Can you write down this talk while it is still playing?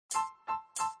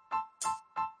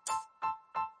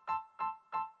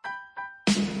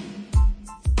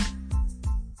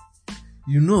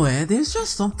there's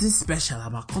just something special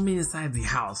about coming inside the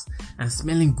house and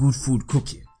smelling good food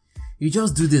cooking. You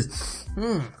just do this.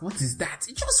 What is that?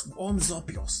 It just warms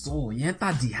up your soul. You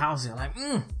enter the house, you're like,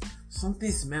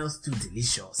 something smells too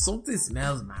delicious. Something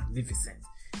smells magnificent.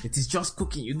 It is just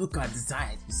cooking. You look at the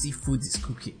side, you see food is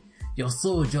cooking. Your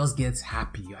soul just gets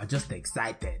happy. You are just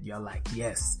excited. You're like,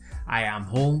 yes, I am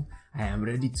home. I am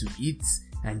ready to eat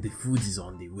and the food is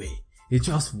on the way. It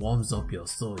just warms up your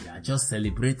soul. You are just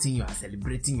celebrating. You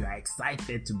are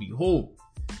excited to be home.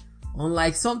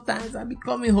 Unlike sometimes I be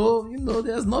coming home,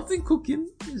 there's nothing cooking.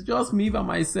 It's just me by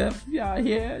myself. We are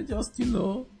here, just,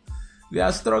 we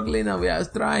are struggling and we are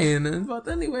trying. But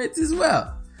anyway, it is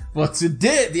well. But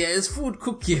today there is food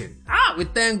cooking. We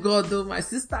thank God though. My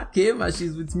sister came and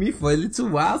she's with me for a little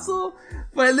while. So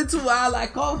for a little while I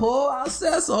come home, I'll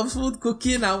share some food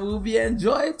cooking and we'll be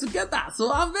enjoying together.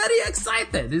 So I'm very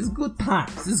excited. It's good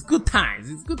times,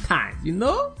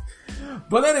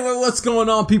 But anyway, what's going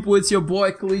on, people? It's your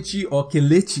boy Kelechi, or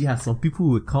Kelechi as some people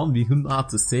will call me who know how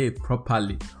to say it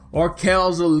properly, or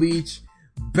Kelzo Leach,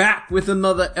 back with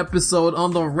another episode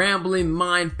on the Rambling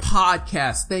Mind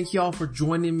podcast. Thank y'all for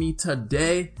joining me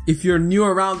today. If you're new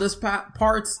around this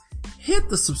parts, hit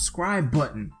the subscribe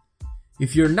button.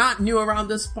 If you're not new around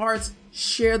this parts,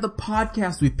 share the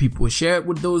podcast with people. Share it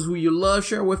with those who you love.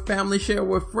 Share it with family. Share it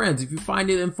with friends. If you find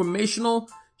it informational,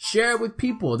 share it with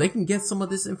people. They can get some of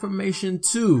this information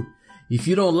too. If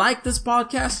you don't like this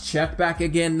podcast, check back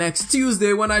again next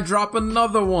Tuesday when I drop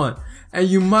another one. And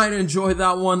you might enjoy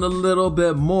that one a little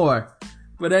bit more.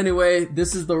 But anyway,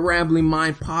 this is the Rambling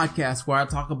Mind podcast where I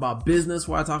talk about business,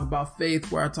 where I talk about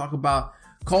faith, where I talk about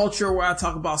culture, where I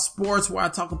talk about sports, where I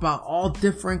talk about all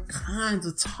different kinds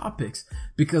of topics.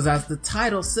 Because as the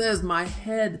title says, my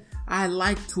head, I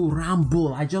like to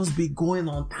ramble. I just be going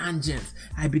on tangents.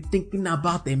 I be thinking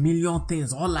about a million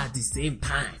things all at the same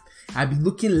time. I be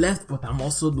looking left, but I'm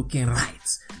also looking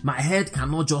right. My head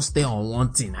cannot just stay on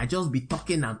one thing. I just be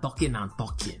talking and talking and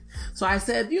talking. So I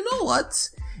said, you know what?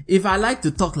 If I like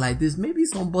to talk like this, maybe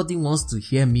somebody wants to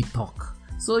hear me talk.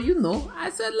 So, I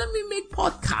said, let me make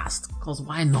podcast, cause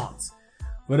why not?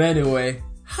 But anyway,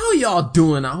 how y'all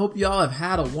doing? I hope y'all have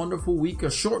had a wonderful week,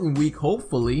 a shortened week,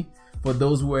 hopefully, for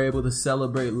those who were able to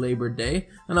celebrate Labor Day.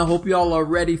 And I hope y'all are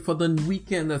ready for the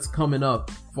weekend that's coming up.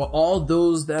 For all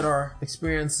those that are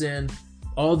experiencing,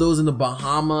 all those in the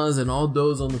Bahamas and all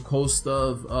those on the coast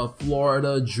of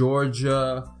Florida,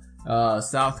 Georgia,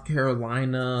 South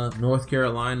Carolina, North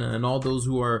Carolina, and all those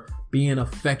who are being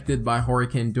affected by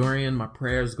Hurricane Dorian, my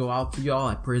prayers go out to y'all.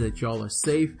 I pray that y'all are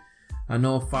safe. I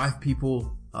know 5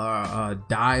 people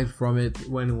died from it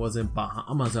when it was in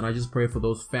Bahamas, and I just pray for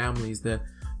those families that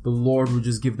the Lord would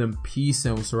just give them peace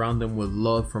and surround them with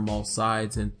love from all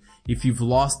sides. And if you've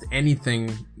lost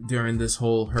anything during this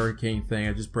whole hurricane thing,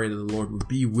 I just pray that the Lord would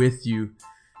be with you.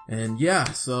 And yeah,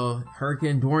 so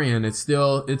Hurricane Dorian, it's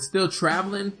still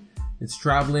traveling. It's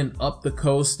traveling up the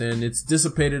coast and it's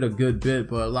dissipated a good bit,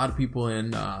 but a lot of people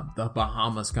in the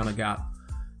Bahamas kind of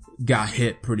got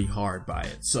hit pretty hard by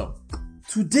it. So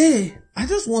today, I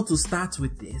just want to start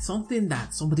with something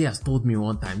that somebody has told me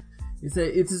one time. It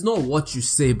is not what you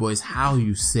say, but it's how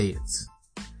you say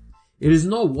it. It is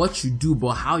not what you do,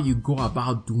 but how you go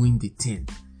about doing the thing.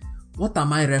 What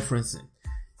am I referencing?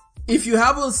 If you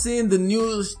haven't seen the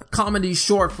new comedy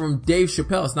short from Dave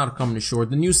Chappelle, it's not a comedy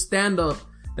short, the new stand-up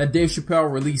that Dave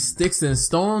Chappelle released, Sticks and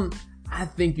Stone, I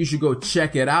think you should go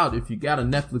check it out if you got a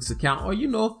Netflix account,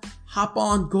 or hop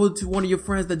on, go to one of your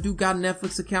friends that do got a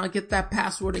Netflix account, get that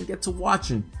password and get to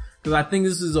watching. Cause I think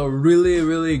this is a really,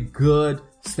 really good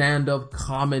stand-up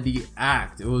comedy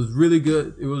act. It was really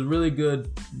good. It was really good,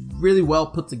 really well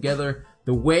put together.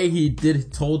 The way he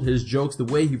told his jokes, the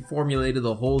way he formulated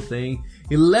the whole thing,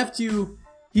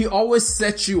 he always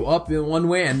sets you up in one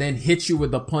way and then hits you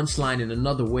with the punchline in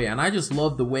another way. And I just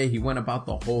love the way he went about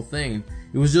the whole thing.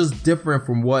 It was just different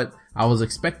from what I was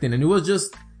expecting. And it was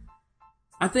just,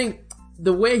 I think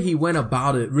the way he went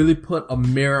about it really put a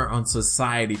mirror on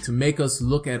society to make us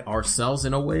look at ourselves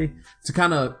in a way, to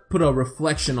kind of put a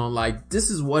reflection on like, this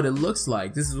is what it looks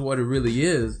like. This is what it really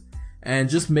is. And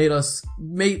just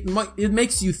it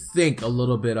makes you think a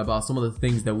little bit about some of the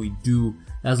things that we do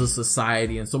as a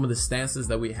society and some of the stances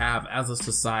that we have as a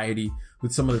society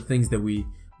with some of the things that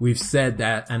we've said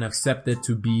that and accepted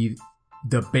to be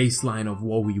the baseline of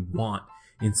what we want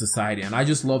in society. And I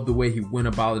just love the way he went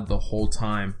about it the whole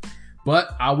time.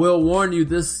 But I will warn you,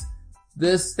 this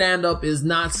stand-up is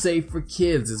not safe for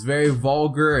kids. It's very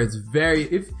vulgar. It's very,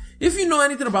 if you know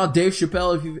anything about Dave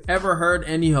Chappelle, if you've ever heard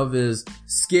any of his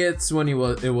skits when it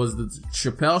was the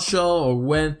Chappelle show, or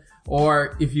when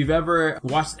or if you've ever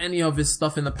watched any of his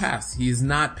stuff in the past, he's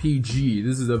not PG.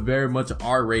 This is a very much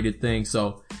R-rated thing,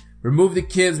 so remove the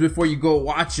kids before you go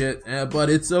watch it. But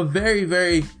it's a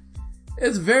very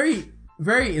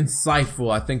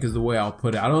insightful, I think is the way I'll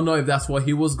put it. I don't know if that's what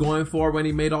he was going for when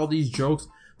he made all these jokes,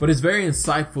 but it's very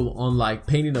insightful on like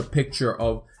painting a picture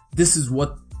of this is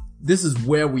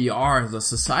where we are as a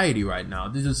society right now.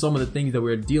 These are some of the things that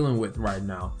we're dealing with right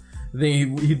now. I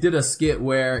think he did a skit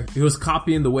where he was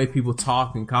copying the way people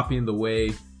talk and copying the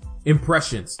way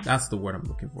impressions. That's the word I'm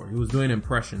looking for. He was doing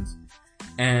impressions.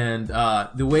 And,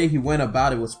 the way he went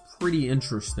about it was pretty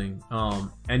interesting.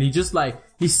 And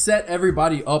he set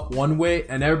everybody up one way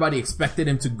and everybody expected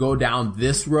him to go down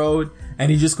this road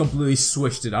and he just completely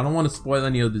switched it. I don't want to spoil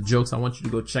any of the jokes. I want you to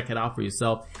go check it out for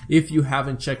yourself. If you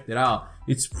haven't checked it out,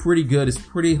 it's pretty good. It's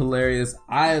pretty hilarious.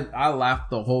 I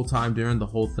laughed the whole time during the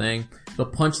whole thing. The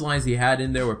punchlines he had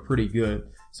in there were pretty good.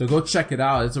 So go check it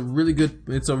out. It's a really,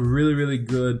 really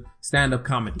good stand-up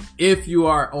comedy. If you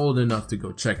are old enough to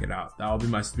go check it out. That'll be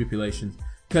my stipulations.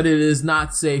 Cause it is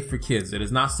not safe for kids. It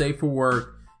is not safe for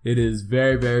work. It is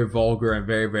very, very vulgar and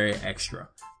very, very extra.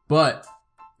 But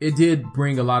it did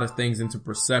bring a lot of things into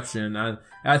perception.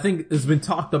 I think it's been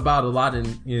talked about a lot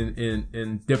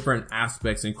in different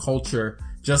aspects in culture,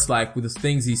 just like with the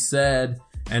things he said.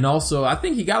 And also, I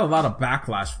think he got a lot of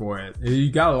backlash for it. He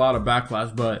got a lot of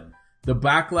backlash, but the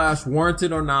backlash,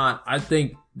 warranted or not, I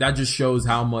think that just shows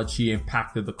how much he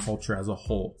impacted the culture as a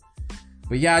whole.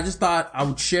 But yeah, I just thought I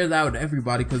would share that with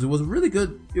everybody because it was a really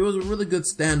good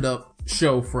stand-up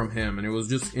show from him, and it was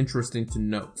just interesting to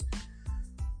note.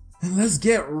 And let's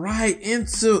get right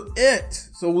into it.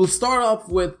 So we'll start off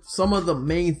with some of the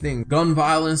main things. Gun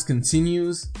violence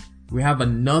continues. We have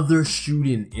another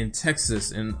shooting in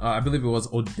Texas, and I believe it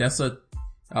was Odessa,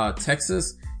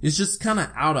 Texas. It's just kind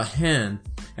of out of hand.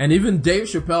 And even Dave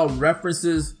Chappelle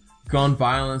references gun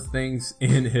violence things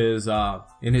in his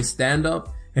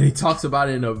stand-up, and he talks about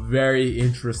it in a very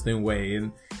interesting way.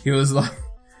 And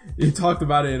he talked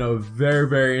about it in a very,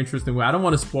 very interesting way. I don't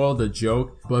want to spoil the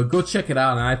joke, but go check it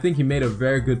out. And I think he made a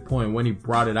very good point when he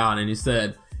brought it out. And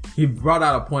he brought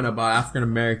out a point about African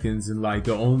Americans and like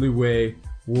the only way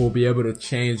we'll be able to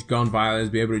change gun violence,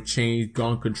 be able to change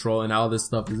gun control and all this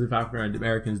stuff is if African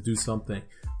Americans do something.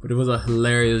 But it was a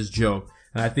hilarious joke.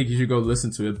 And I think you should go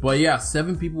listen to it. But yeah,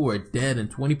 7 people were dead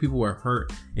and 20 people were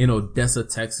hurt in Odessa,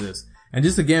 Texas. And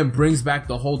this again brings back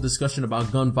the whole discussion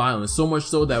about gun violence. So much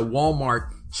so that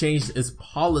Walmart changed its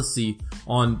policy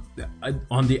on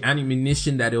the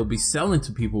ammunition that it'll be selling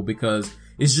to people because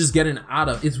it's just getting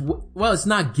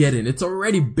it's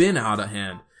already been out of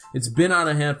hand. It's been out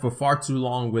of hand for far too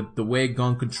long with the way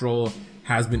gun control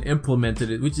has been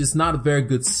implemented, which is not a very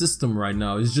good system right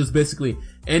now. It's just basically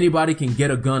anybody can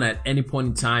get a gun at any point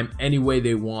in time, any way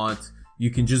they want. You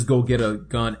can just go get a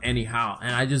gun anyhow.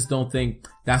 And I just don't think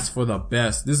that's for the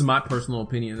best. This is my personal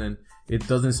opinion, and it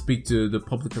doesn't speak to the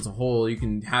public as a whole. You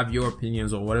can have your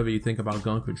opinions or whatever you think about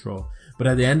gun control. But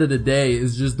at the end of the day,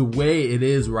 it's just the way it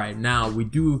is right now.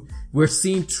 We're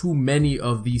seeing too many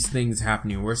of these things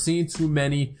happening. We're seeing too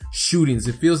many shootings.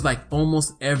 It feels like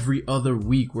almost every other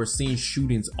week we're seeing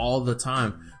shootings all the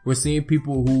time. We're seeing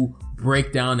people who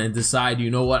break down and decide, you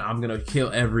know what, I'm gonna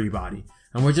kill everybody.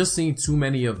 And we're just seeing too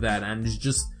many of that. And it's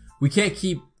just, we can't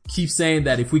keep saying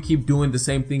that if we keep doing the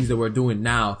same things that we're doing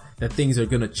now, that things are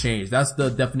gonna change. That's the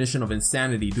definition of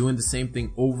insanity, doing the same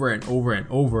thing over and over and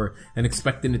over and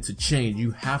expecting it to change.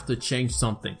 You have to change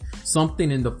something.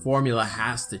 Something in the formula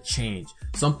has to change.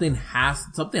 Something has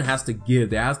to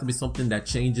give. There has to be something that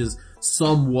changes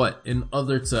somewhat in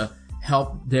order to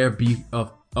help there be a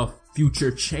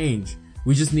future change.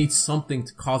 We just need something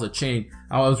to cause a change.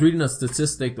 I was reading a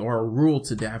statistic or a rule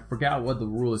today. I forgot what the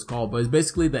rule is called, but it's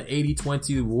basically the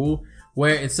 80-20 rule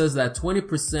where it says that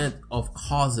 20% of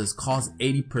causes cause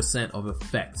 80% of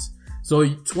effects. So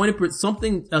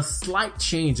 20%, a slight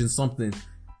change in something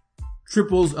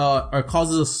triples, or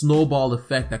causes a snowball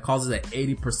effect that causes an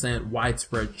 80%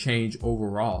 widespread change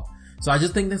overall. So I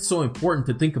just think that's so important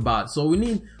to think about. So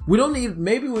maybe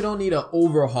we don't need an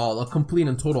overhaul, a complete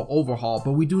and total overhaul,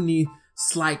 but we do need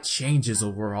slight changes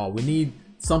overall. We need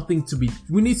something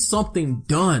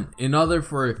done in order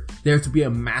for there to be a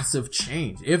massive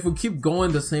change. If we keep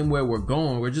going the same way we're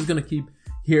going, we're just gonna keep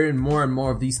hearing more and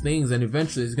more of these things, and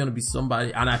eventually there's gonna be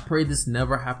somebody, and I pray this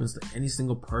never happens to any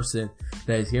single person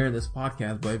that is hearing this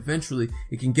podcast, but eventually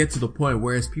it can get to the point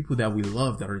where it's people that we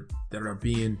love that are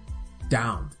being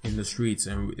down in the streets,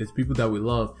 and it's people that we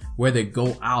love where they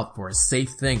go out for a safe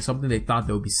thing, something they thought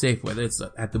they would be safe, whether it's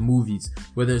at the movies,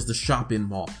 whether it's the shopping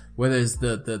mall, whether it's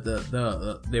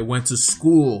they went to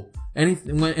school,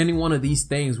 any one of these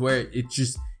things where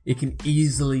it can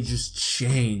easily just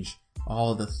change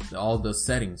all the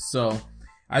settings. So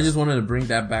I just wanted to bring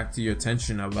that back to your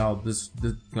attention about this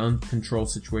gun control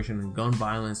situation and gun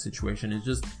violence situation.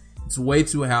 It's way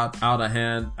too out of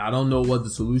hand. I don't know what the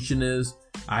solution is.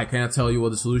 I can't tell you what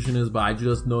the solution is, but I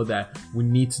just know that we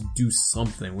need to do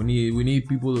something. We need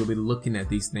people to be looking at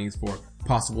these things for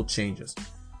possible changes.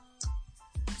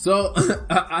 So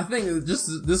I think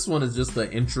this one is just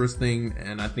interesting,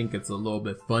 and I think it's a little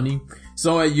bit funny.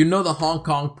 So the Hong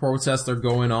Kong protests are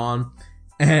going on.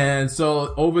 And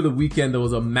so over the weekend, there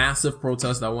was a massive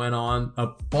protest that went on. A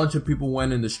bunch of people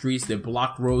went in the streets. They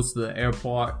blocked roads to the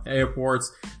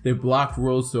airports. They blocked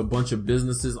roads to a bunch of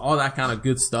businesses, all that kind of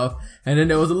good stuff. And then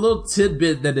there was a little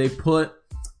tidbit that they put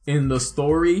in the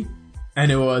story.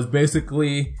 And it was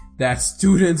basically that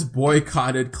students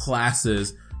boycotted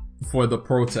classes for the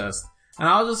protest. And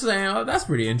I was just saying, oh, that's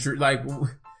pretty interesting. Like,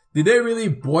 did they really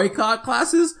boycott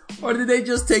classes, or did they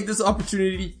just take this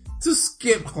opportunity to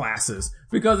skip classes?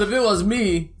 Because if it was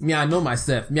me, I know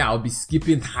myself, I would be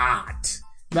skipping hard.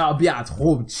 I'll be at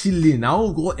home chilling. I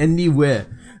won't go anywhere.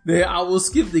 I will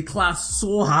skip the class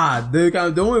so hard. They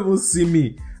don't even see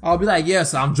me. I'll be like,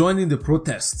 yes, I'm joining the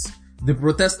protests. The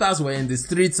protesters were in the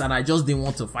streets and I just didn't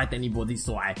want to fight anybody,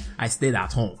 so I stayed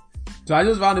at home. So I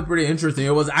just found it pretty interesting.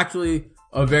 It was actually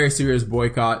a very serious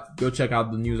boycott. Go check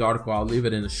out the news article. I'll leave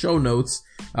it in the show notes.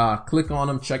 Click on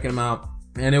them, check them out.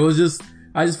 And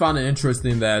I just found it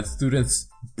interesting that students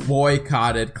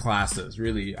boycotted classes.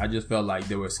 Really, I just felt like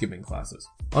they were skipping classes.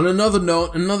 On another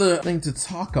note, another thing to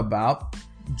talk about,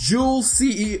 Juul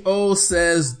CEO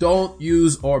says don't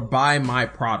use or buy my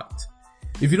product.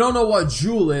 If you don't know what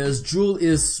Juul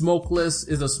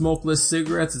is a smokeless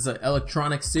cigarettes. It's an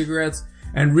electronic cigarettes.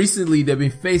 And recently they've been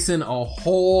facing a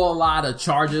whole lot of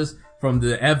charges from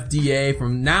the FDA,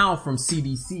 from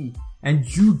CDC.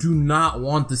 And you do not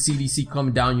want the CDC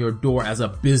coming down your door as a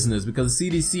business, because the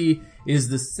CDC is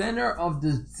the Center of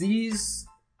Disease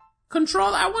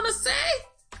Control, I want to say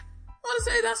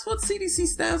that's what CDC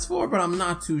stands for, but I'm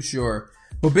not too sure.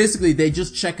 But basically, they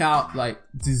just check out, like,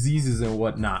 diseases and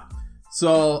whatnot.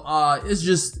 So, it's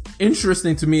just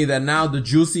interesting to me that now the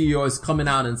Juul CEO is coming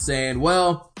out and saying,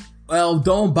 well,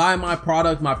 don't buy my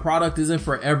product. My product isn't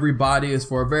for everybody. It's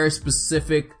for a very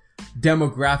specific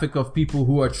demographic of people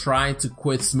who are trying to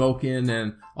quit smoking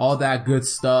and all that good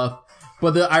stuff.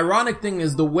 But the ironic thing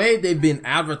is the way they've been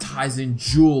advertising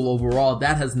Juul overall,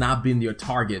 that has not been their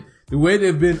target. The way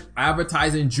they've been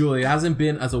advertising Juul, it hasn't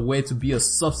been as a way to be a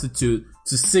substitute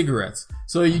to cigarettes.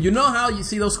 So you know how you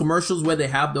see those commercials where they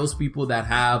have those people that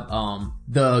have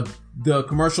the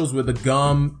commercials with the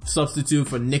gum substitute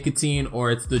for nicotine,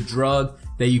 or it's the drug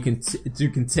that you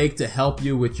can take to help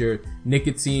you with your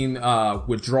nicotine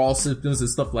withdrawal symptoms and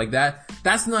stuff like that.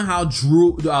 That's not how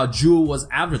Juul was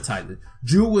advertising.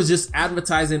 Juul was just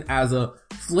advertising as a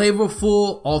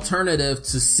flavorful alternative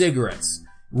to cigarettes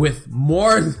with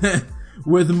more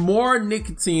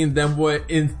nicotine than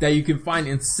that you can find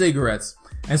in cigarettes.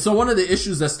 And so one of the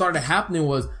issues that started happening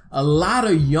was a lot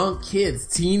of young kids,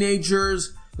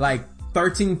 teenagers, like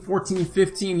 13, 14,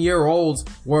 15-year-olds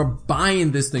were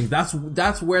buying this thing. That's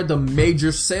where the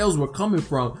major sales were coming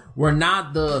from. Were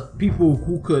not the people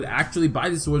who could actually buy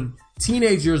this. Were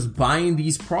teenagers buying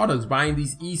these products, buying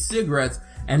these e-cigarettes.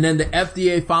 And then the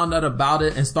FDA found out about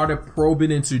it and started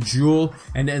probing into Juul,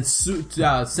 and then sent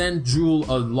Juul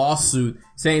a lawsuit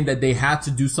saying that they had to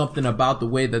do something about the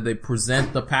way that they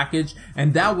present the package.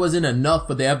 And that wasn't enough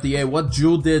for the FDA. What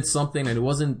Juul did something, and it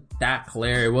wasn't that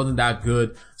clear. It wasn't that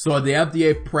good. So the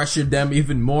FDA pressured them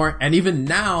even more. And even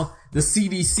now, the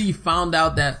CDC found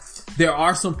out that there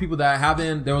are some people that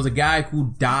there was a guy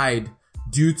who died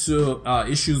due to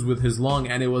issues with his lung,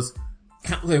 and it was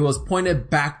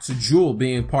pointed back to Juul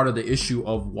being part of the issue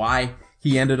of why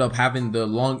he ended up having the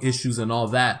lung issues and all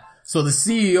that. So the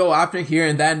CEO, after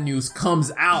hearing that news,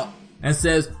 comes out and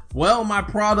says, well, my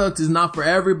product is not for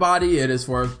everybody. It is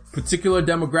for a particular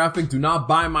demographic. Do not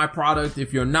buy my product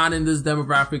if you're not in this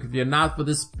demographic, if you're not for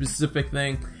this specific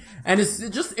thing. And it's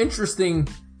just interesting.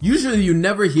 Usually you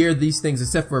never hear these things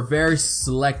except for very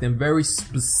select and very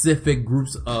specific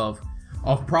groups of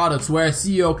products where a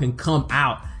CEO can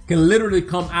literally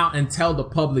come out and tell the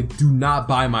public, do not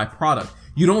buy my product.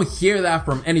 You don't hear that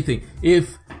from anything.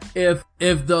 If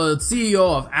the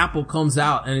CEO of Apple comes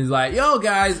out and he's like, yo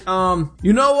guys,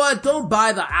 you know what? Don't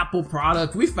buy the Apple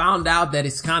product. We found out that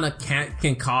it's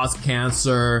can cause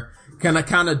cancer,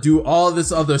 kind of do all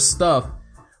this other stuff.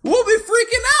 We'll be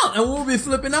freaking out and we'll be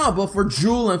flipping out. But for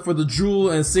Juul and for the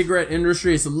Juul and cigarette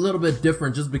industry, it's a little bit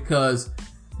different just because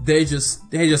they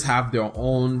just have their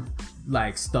own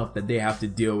like stuff that they have to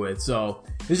deal with. So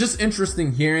it's just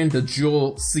interesting hearing the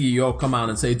Jewel CEO come out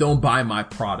and say, don't buy my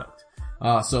product.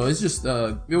 So it's just,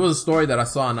 it was a story that I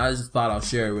saw and I just thought I'll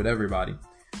share it with everybody.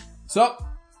 So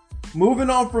moving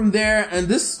on from there, and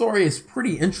this story is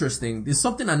pretty interesting. It's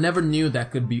something I never knew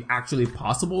that could be actually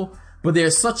possible, but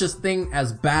there's such a thing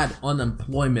as bad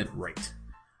unemployment rate.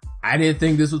 I didn't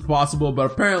think this was possible,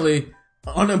 but apparently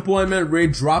unemployment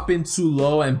rate dropping too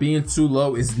low and being too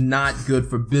low is not good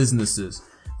for businesses.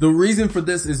 The reason for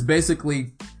this is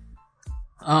basically,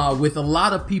 with a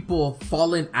lot of people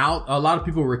falling out, a lot of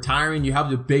people retiring, you have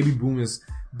the baby boomers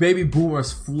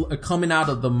coming out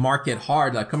of the market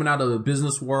hard, like coming out of the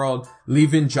business world,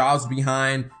 leaving jobs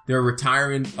behind. They're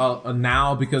retiring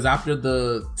now because after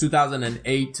the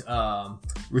 2008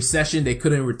 recession, they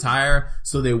couldn't retire,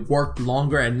 so they worked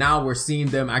longer, and now we're seeing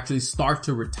them actually start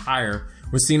to retire.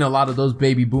 We're seeing a lot of those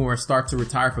baby boomers start to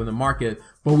retire from the market,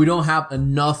 but we don't have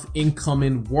enough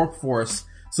incoming workforce.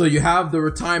 So you have the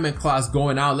retirement class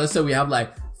going out. Let's say we have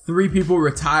like 3 people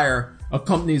retire. A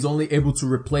company is only able to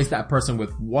replace that person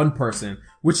with 1 person,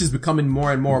 which is becoming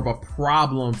more and more of a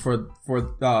problem for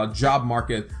job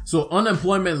market. So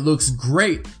unemployment looks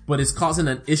great, but it's causing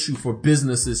an issue for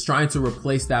businesses trying to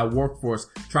replace that workforce,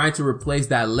 trying to replace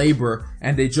that labor,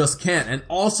 and they just can't. And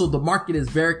also the market is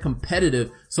very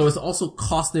competitive, so it's also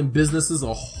costing businesses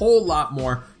a whole lot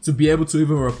more to be able to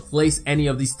even replace any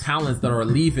of these talents that are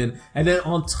leaving. And then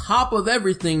on top of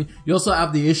everything, you also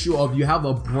have the issue of you have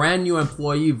a brand new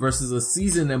employee versus a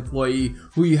seasoned employee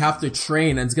who you have to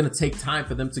train, and it's going to take time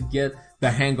for them to get the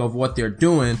hang of what they're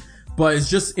doing. But it's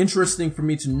just interesting for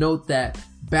me to note that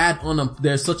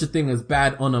there's such a thing as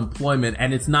bad unemployment,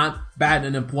 and it's not bad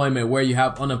unemployment where you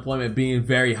have unemployment being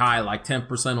very high, like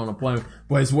 10% unemployment,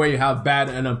 but it's where you have bad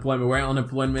unemployment, where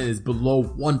unemployment is below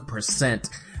 1%.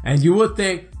 And you would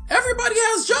think everybody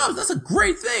has jobs, that's a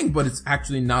great thing, but it's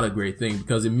actually not a great thing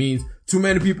because it means too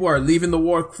many people are leaving the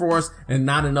workforce and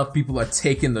not enough people are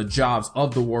taking the jobs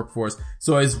of the workforce.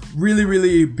 So it's really,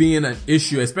 really being an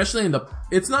issue, especially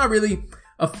it's not really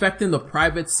affecting the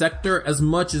private sector as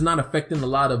much, it's not affecting a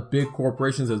lot of big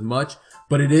corporations as much,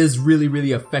 but it is really,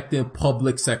 really affecting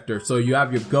public sector. So you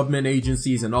have your government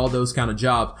agencies and all those kind of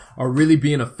jobs are really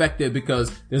being affected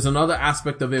because there's another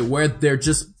aspect of it where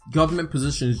government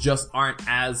positions just aren't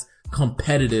as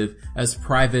competitive as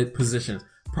private positions.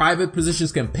 Private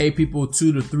positions can pay people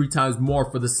 2 to 3 times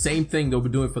more for the same thing they'll be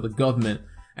doing for the government.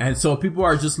 And so people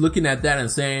are just looking at that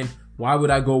and saying, why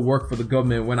would I go work for the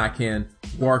government when I can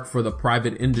work for the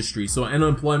private industry? So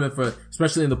unemployment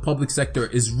especially in the public sector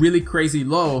is really crazy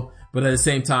low, but at the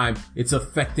same time, it's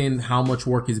affecting how much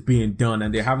work is being done,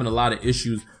 and they're having a lot of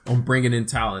issues on bringing in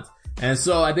talent. And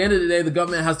so at the end of the day, the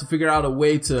government has to figure out a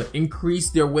way to increase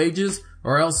their wages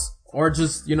or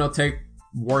just, take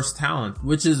worse talent,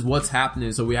 which is what's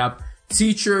happening. So we have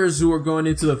teachers who are going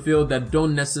into the field that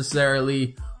don't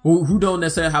necessarily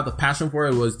have the passion for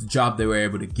it. Was the job they were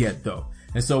able to get though.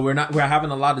 And so we're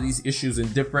having a lot of these issues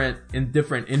in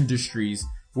different industries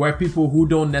where people who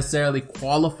don't necessarily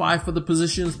qualify for the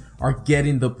positions are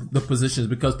getting the positions,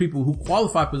 because people who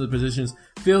qualify for the positions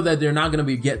feel that they're not going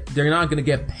to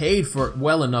get paid for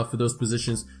well enough for those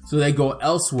positions. So they go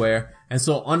elsewhere. And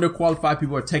so underqualified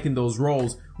people are taking those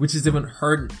roles, which is even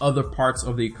hurting other parts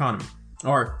of the economy,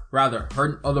 or rather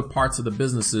hurting other parts of the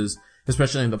businesses,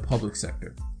 especially in the public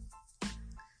sector.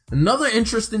 Another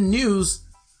interesting news,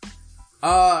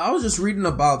 I was just reading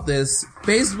about this.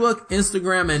 Facebook,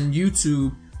 Instagram, and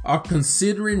YouTube are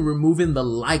considering removing the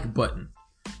like button.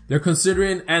 They're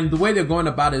considering, and the way they're going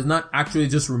about it is not actually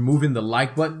just removing the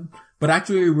like button, but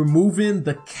actually removing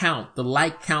the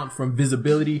like count from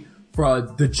visibility for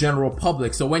the general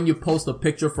public. So when you post a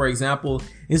picture, for example,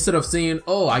 instead of saying,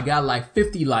 oh, I got like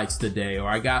 50 likes today, or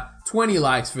I got 20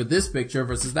 likes for this picture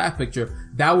versus that picture,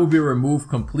 that will be removed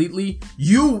completely.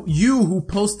 You who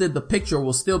posted the picture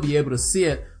will still be able to see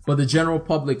it, but the general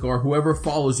public or whoever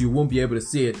follows you won't be able to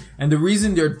see it. And the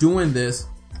reason they're doing this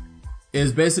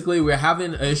is basically we're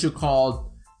having an issue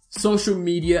called social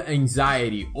media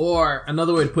anxiety, or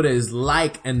another way to put it is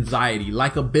like anxiety,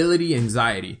 likability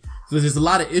anxiety. So there's a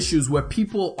lot of issues where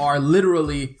people are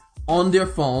literally on their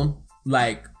phone,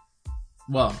 I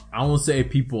won't say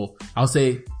people, I'll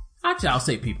say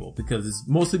people, because it's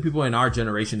mostly people in our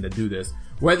generation that do this,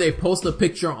 where they post a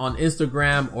picture on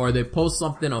Instagram or they post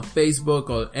something on Facebook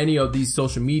or any of these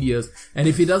social medias, and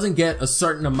if it doesn't get a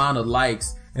certain amount of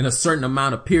likes in a certain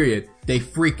amount of period, they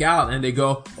freak out and they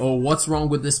go, oh, what's wrong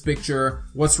with this picture?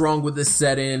 What's wrong with this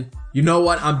setting? You know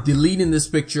what? I'm deleting this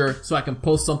picture so I can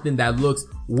post something that looks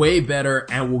way better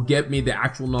and will get me the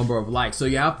actual number of likes. So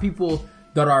you have people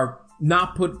that are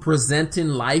not presenting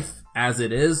life as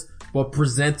it is, but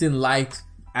presenting likes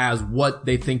as what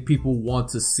they think people want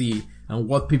to see and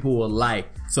what people will like.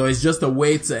 So it's just a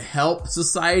way to help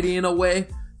society in a way.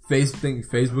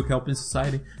 Facebook helping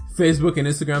society. Facebook and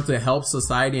Instagram to help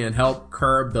society and help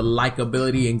curb the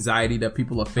likability anxiety that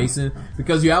people are facing.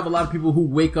 Because you have a lot of people who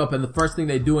wake up and the first thing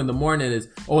they do in the morning is,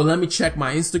 oh, let me check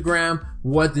my Instagram.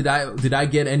 What did I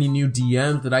get any new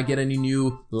DMs? Did I get any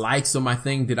new likes on my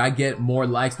thing? Did I get more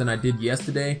likes than I did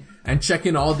yesterday? And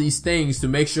checking all these things to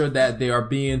make sure that they are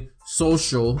being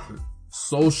social,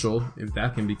 if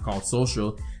that can be called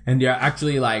social, and they're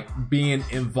actually like being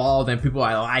involved and people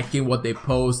are liking what they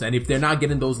post. And if they're not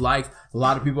getting those likes, a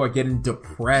lot of people are getting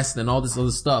depressed and all this other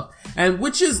stuff. And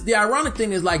which is the ironic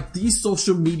thing is like these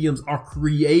social mediums are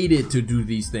created to do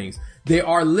these things. They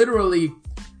are literally,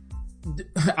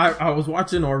 I was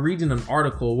watching or reading an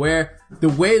article where the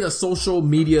way the social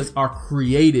medias are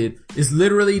created is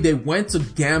literally they went to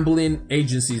gambling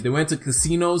agencies, they went to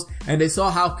casinos, and they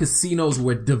saw how casinos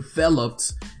were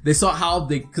developed. They saw how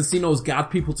the casinos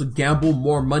got people to gamble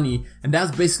more money, and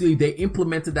that's basically they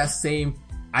implemented that same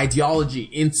ideology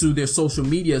into their social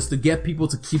medias to get people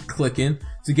to keep clicking,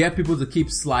 to get people to keep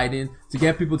sliding, to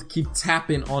get people to keep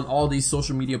tapping on all these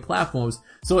social media platforms.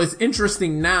 So it's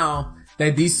interesting now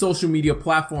that these social media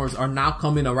platforms are now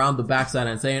coming around the backside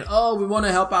and saying, oh, we want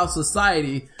to help out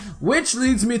society, which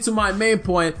leads me to my main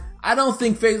point. I don't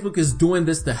think Facebook is doing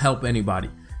this to help anybody.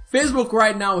 Facebook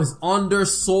right now is under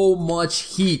so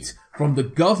much heat from the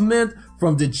government,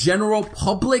 from the general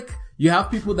public. You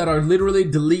have people that are literally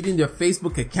deleting their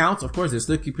Facebook accounts. Of course, they're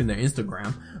still keeping their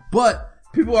Instagram, but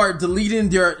people are deleting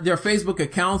their Facebook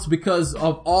accounts because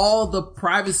of all the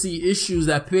privacy issues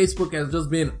that Facebook has just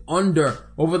been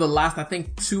under over the last, I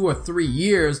think, 2 or 3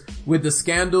 years with the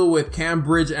scandal with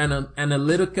Cambridge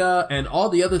Analytica and all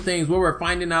the other things where we're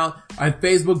finding out and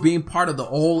Facebook being part of the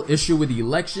whole issue with the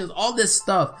elections, all this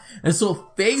stuff. And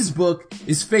so Facebook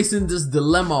is facing this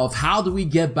dilemma of how do we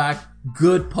get back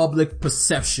good public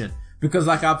perception? Because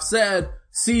like I've said,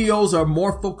 CEOs are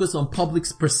more focused on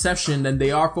public's perception than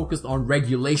they are focused on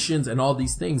regulations and all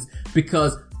these things,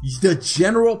 because the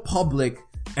general public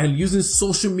and using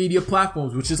social media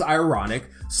platforms, which is ironic,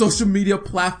 social media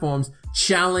platforms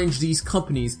challenge these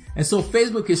companies. And so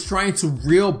Facebook is trying to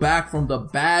reel back from the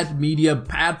bad media,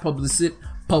 bad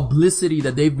publicity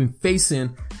that they've been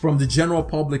facing from the general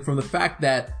public, from the fact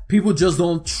that people just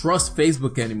don't trust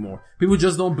Facebook anymore. People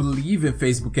just don't believe in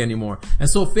Facebook anymore. And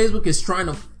so Facebook is trying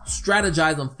to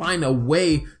strategize and find a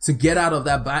way to get out of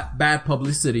that bad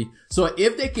publicity. So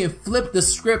if they can flip the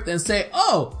script and say,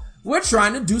 oh, we're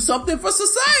trying to do something for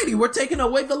society. We're taking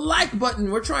away the like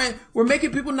button. We're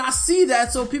making people not see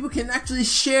that so people can actually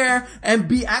share and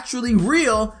be actually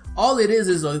real. All it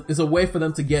is a way for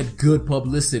them to get good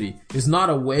publicity. It's not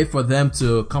a way for them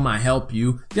to come and help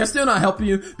you. They're still not helping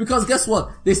you because guess what?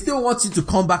 They still want you to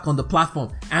come back on the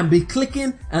platform and be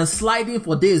clicking and sliding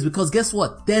for days because guess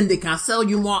what? Then they can sell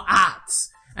you more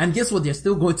ads. And guess what? They're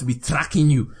still going to be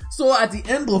tracking you. So at the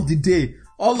end of the day,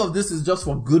 all of this is just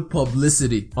for good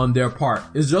publicity on their part.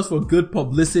 It's just for good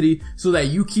publicity so that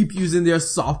you keep using their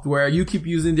software, you keep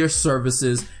using their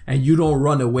services, and you don't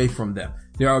run away from them.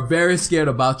 They are very scared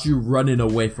about you running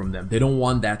away from them. They don't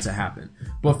want that to happen.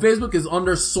 But Facebook is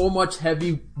under so much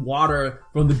heavy water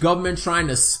from the government trying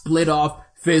to split off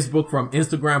Facebook from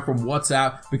Instagram, from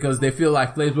WhatsApp, because they feel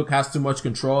like Facebook has too much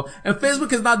control. And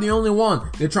Facebook is not the only one.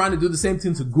 They're trying to do the same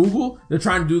thing to Google. They're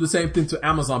trying to do the same thing to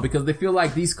Amazon because they feel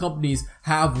like these companies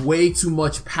have way too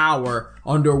much power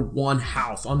under one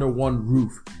house, under one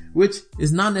roof, which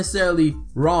is not necessarily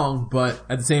wrong, but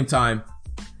at the same time,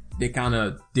 they kind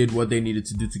of did what they needed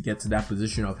to do to get to that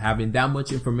position of having that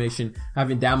much information,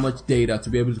 having that much data to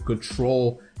be able to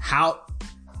control how,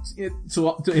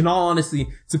 in all honesty,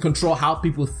 to control how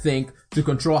people think, to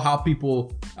control how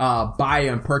people buy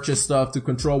and purchase stuff, to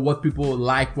control what people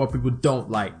like, what people don't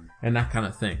like, and that kind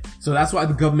of thing. So that's why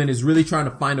the government is really trying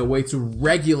to find a way to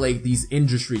regulate these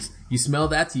industries. You smell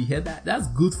that? You hear that? That's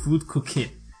good food cooking.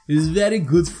 It's very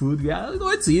good food. We are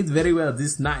going to eat very well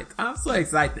this night. I'm so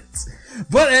excited.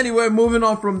 But anyway, moving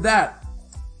on from that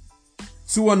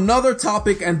to another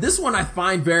topic, and this one I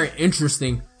find very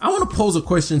interesting. I want to pose a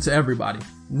question to everybody.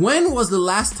 When was the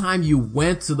last time you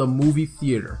went to the movie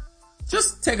theater?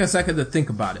 Just take a second to think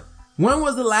about it. When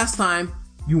was the last time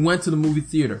you went to the movie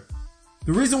theater?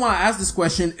 The reason why I ask this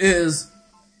question is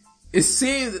it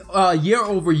seems year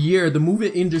over year, the movie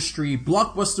industry,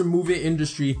 blockbuster movie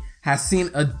industry, has seen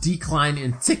a decline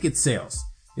in ticket sales.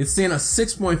 It's seen a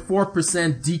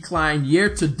 6.4% decline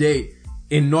year to date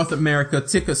in North America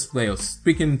ticket sales,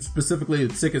 speaking specifically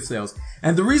of ticket sales.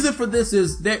 And the reason for this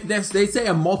is they say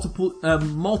a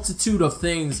multitude of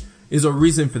things is a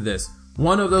reason for this.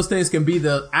 One of those things can be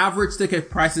the average ticket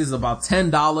price is about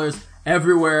 $10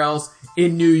 everywhere else.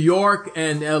 In New York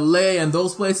and LA and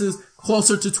those places,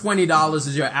 closer to $20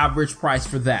 is your average price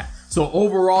for that. So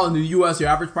overall in the US, your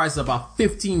average price is about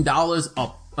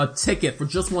 $15 a ticket for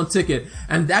just one ticket.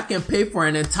 And that can pay for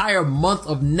an entire month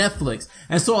of Netflix.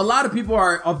 And so a lot of people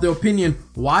are of the opinion,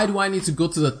 why do I need to go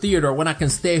to the theater when I can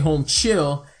stay home,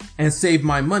 chill, and save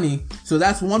my money? So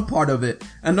that's one part of it.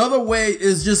 Another way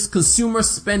is just consumer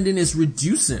spending is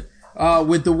reducing.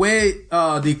 With the way,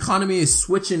 the economy is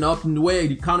switching up and the way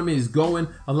the economy is going,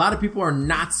 a lot of people are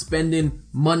not spending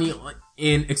money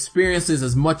in experiences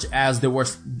as much as they were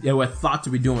thought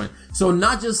to be doing. So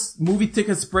not just movie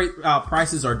tickets,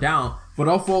 prices are down, but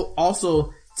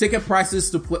also ticket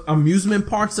prices to amusement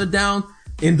parks are down.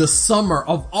 In the summer,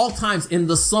 of all times, in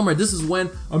the summer, this is when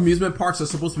amusement parks are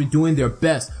supposed to be doing their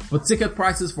best. But ticket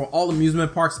prices for all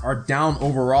amusement parks are down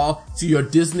overall. To your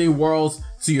Disney Worlds,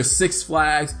 to your Six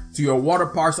Flags, to your water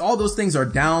parks, all those things are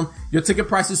down. Your ticket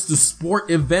prices to sport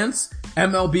events,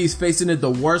 MLB is facing it the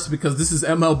worst because this is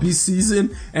MLB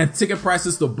season, and ticket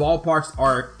prices to ballparks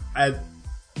are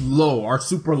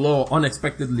super low,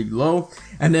 unexpectedly low.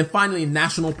 And then finally,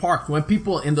 national parks. When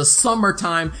people in the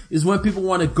summertime is when people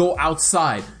want to go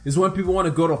outside, is when people want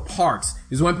to go to parks,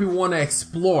 is when people want to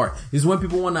explore, is when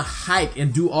people want to hike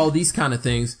and do all these kind of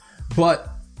things. But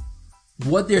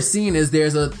what they're seeing is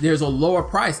there's a lower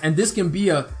price, and this can be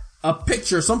a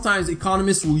picture. Sometimes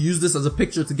economists will use this as a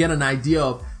picture to get an idea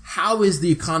of how is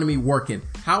the economy working?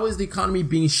 How is the economy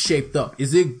being shaped up?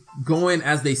 Is it going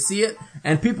as they see it?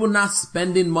 And people not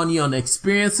spending money on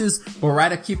experiences, but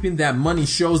rather keeping that money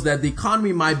shows that the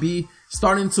economy might be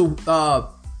starting to,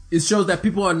 it shows that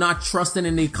people are not trusting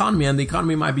in the economy, and the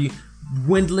economy might be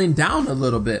dwindling down a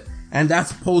little bit. And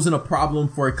that's posing a problem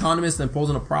for economists and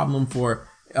posing a problem for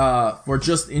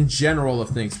just in general of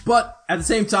things. But at the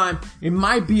same time, it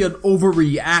might be an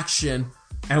overreaction,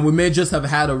 and we may just have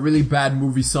had a really bad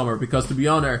movie summer, because to be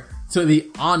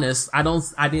honest,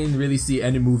 I didn't really see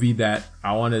any movie that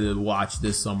I wanted to watch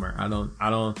this summer. I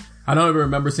don't even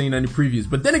remember seeing any previews.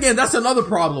 But then again, that's another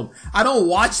problem. I don't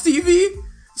watch TV,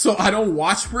 so I don't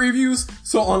watch previews.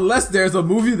 So unless there's a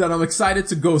movie that I'm excited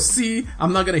to go see,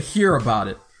 I'm not gonna hear about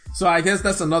it. So I guess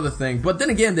that's another thing. But then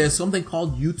again, there's something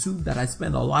called YouTube that I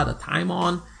spend a lot of time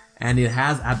on, and it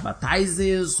has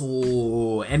advertisements.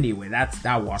 So anyway,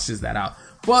 that washes that out.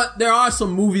 But there are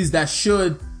some movies that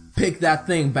should pick that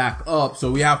thing back up.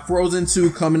 So we have Frozen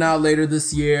 2 coming out later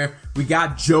this year. We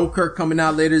got Joker coming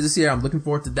out later this year. I'm looking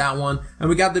forward to that one. And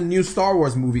we got the new Star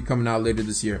Wars movie coming out later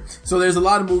this year. So there's a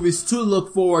lot of movies to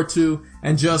look forward to,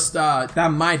 and just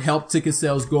that might help ticket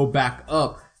sales go back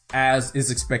up, as is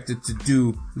expected to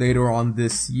do later on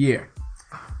this year.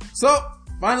 So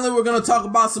finally, we're going to talk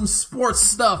about some sports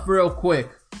stuff real quick.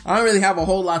 I don't really have a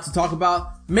whole lot to talk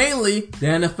about. Mainly, the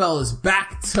NFL is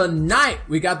back tonight.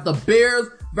 We got the Bears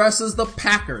versus the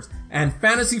Packers, and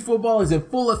fantasy football is in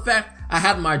full effect. I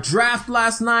had my draft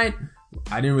last night.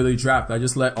 I didn't really draft. I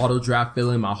just let auto draft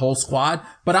fill in my whole squad,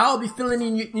 but I'll be filling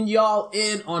in y'all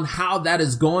in on how that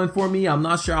is going for me. I'm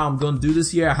not sure how I'm going to do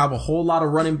this year. I have a whole lot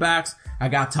of running backs. I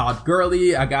got Todd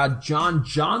Gurley. I got John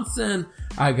Johnson.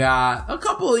 I got a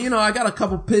couple,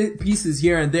 pieces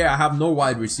here and there. I have no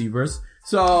wide receivers.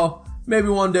 So maybe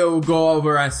one day we'll go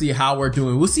over and see how we're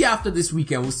doing. We'll see after this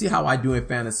weekend. We'll see how I do in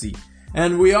fantasy.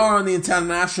 And we are on the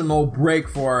international break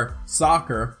for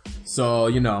soccer. So,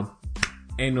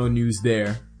 ain't no news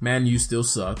there. Man U still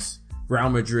sucks. Real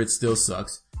Madrid still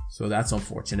sucks. So that's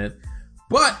unfortunate.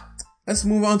 But let's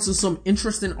move on to some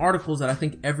interesting articles that I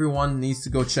think everyone needs to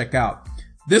go check out.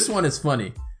 This one is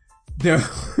funny. There,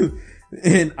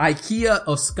 in IKEA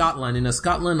of Scotland, in a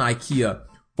Scotland IKEA,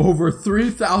 over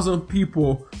 3,000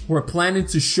 people were planning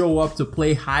to show up to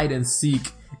play hide and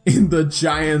seek in the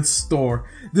giant store.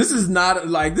 This is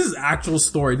actual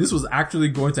story. This was actually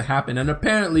going to happen. And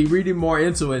apparently, reading more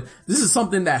into it, this is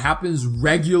something that happens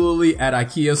regularly at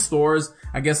IKEA stores.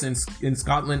 I guess in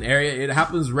Scotland area, it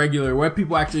happens regularly where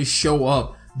people actually show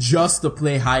up just to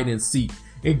play hide and seek.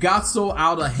 It got so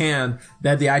out of hand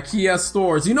that the IKEA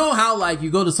stores, you know how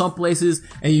you go to some places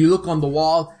and you look on the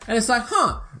wall and it's like,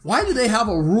 why do they have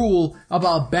a rule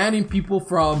about banning people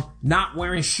from not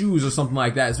wearing shoes or something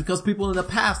like that? It's because people in the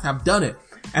past have done it.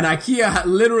 And IKEA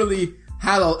literally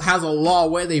has a law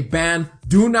where they ban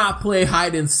do not play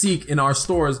hide and seek in our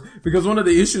stores, because one of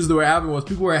the issues that we're having was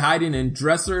people were hiding in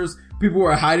dressers, People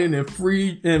were hiding in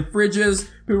fridges.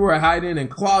 People were hiding in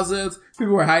closets.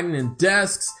 People were hiding in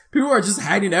desks. People were just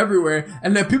hiding everywhere.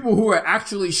 And then people who were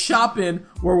actually shopping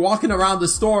were walking around the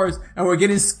stores and were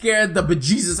getting scared the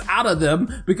bejesus out of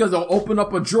them because they'll open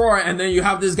up a drawer and then you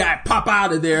have this guy pop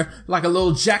out of there like a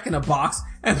little Jack in a box,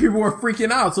 and people were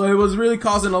freaking out. So it was really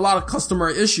causing a lot of customer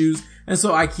issues. And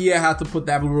so IKEA had to put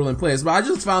that rule in place. But I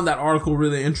just found that article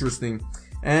really interesting.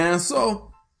 And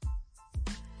so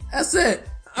that's it.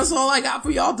 That's all I got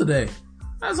for y'all today.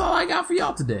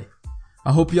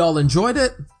 I hope y'all enjoyed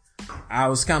it. I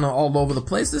was kind of all over the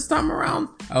place this time around.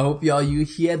 I hope you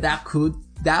hear that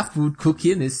food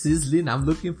cooking is sizzling. I'm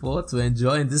looking forward to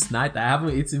enjoying this night. I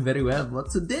haven't eaten very well,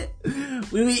 but today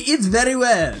we will eat very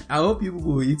well. I hope you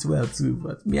will eat well too,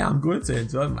 but me, I'm going to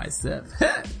enjoy myself.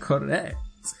 Correct.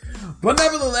 But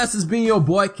nevertheless, it's been your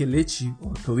boy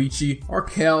Kalichi or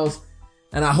Kels.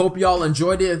 And I hope y'all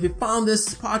enjoyed it. If you found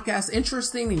this podcast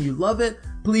interesting and you love it,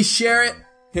 please share it.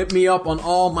 Hit me up on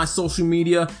all my social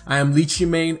media. I am Lychee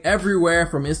Main everywhere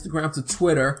from Instagram to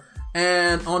Twitter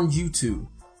and on YouTube.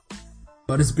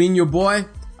 But it's been your boy.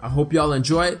 I hope y'all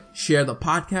enjoy it. Share the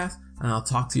podcast and I'll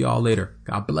talk to y'all later.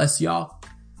 God bless y'all.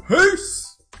 Peace.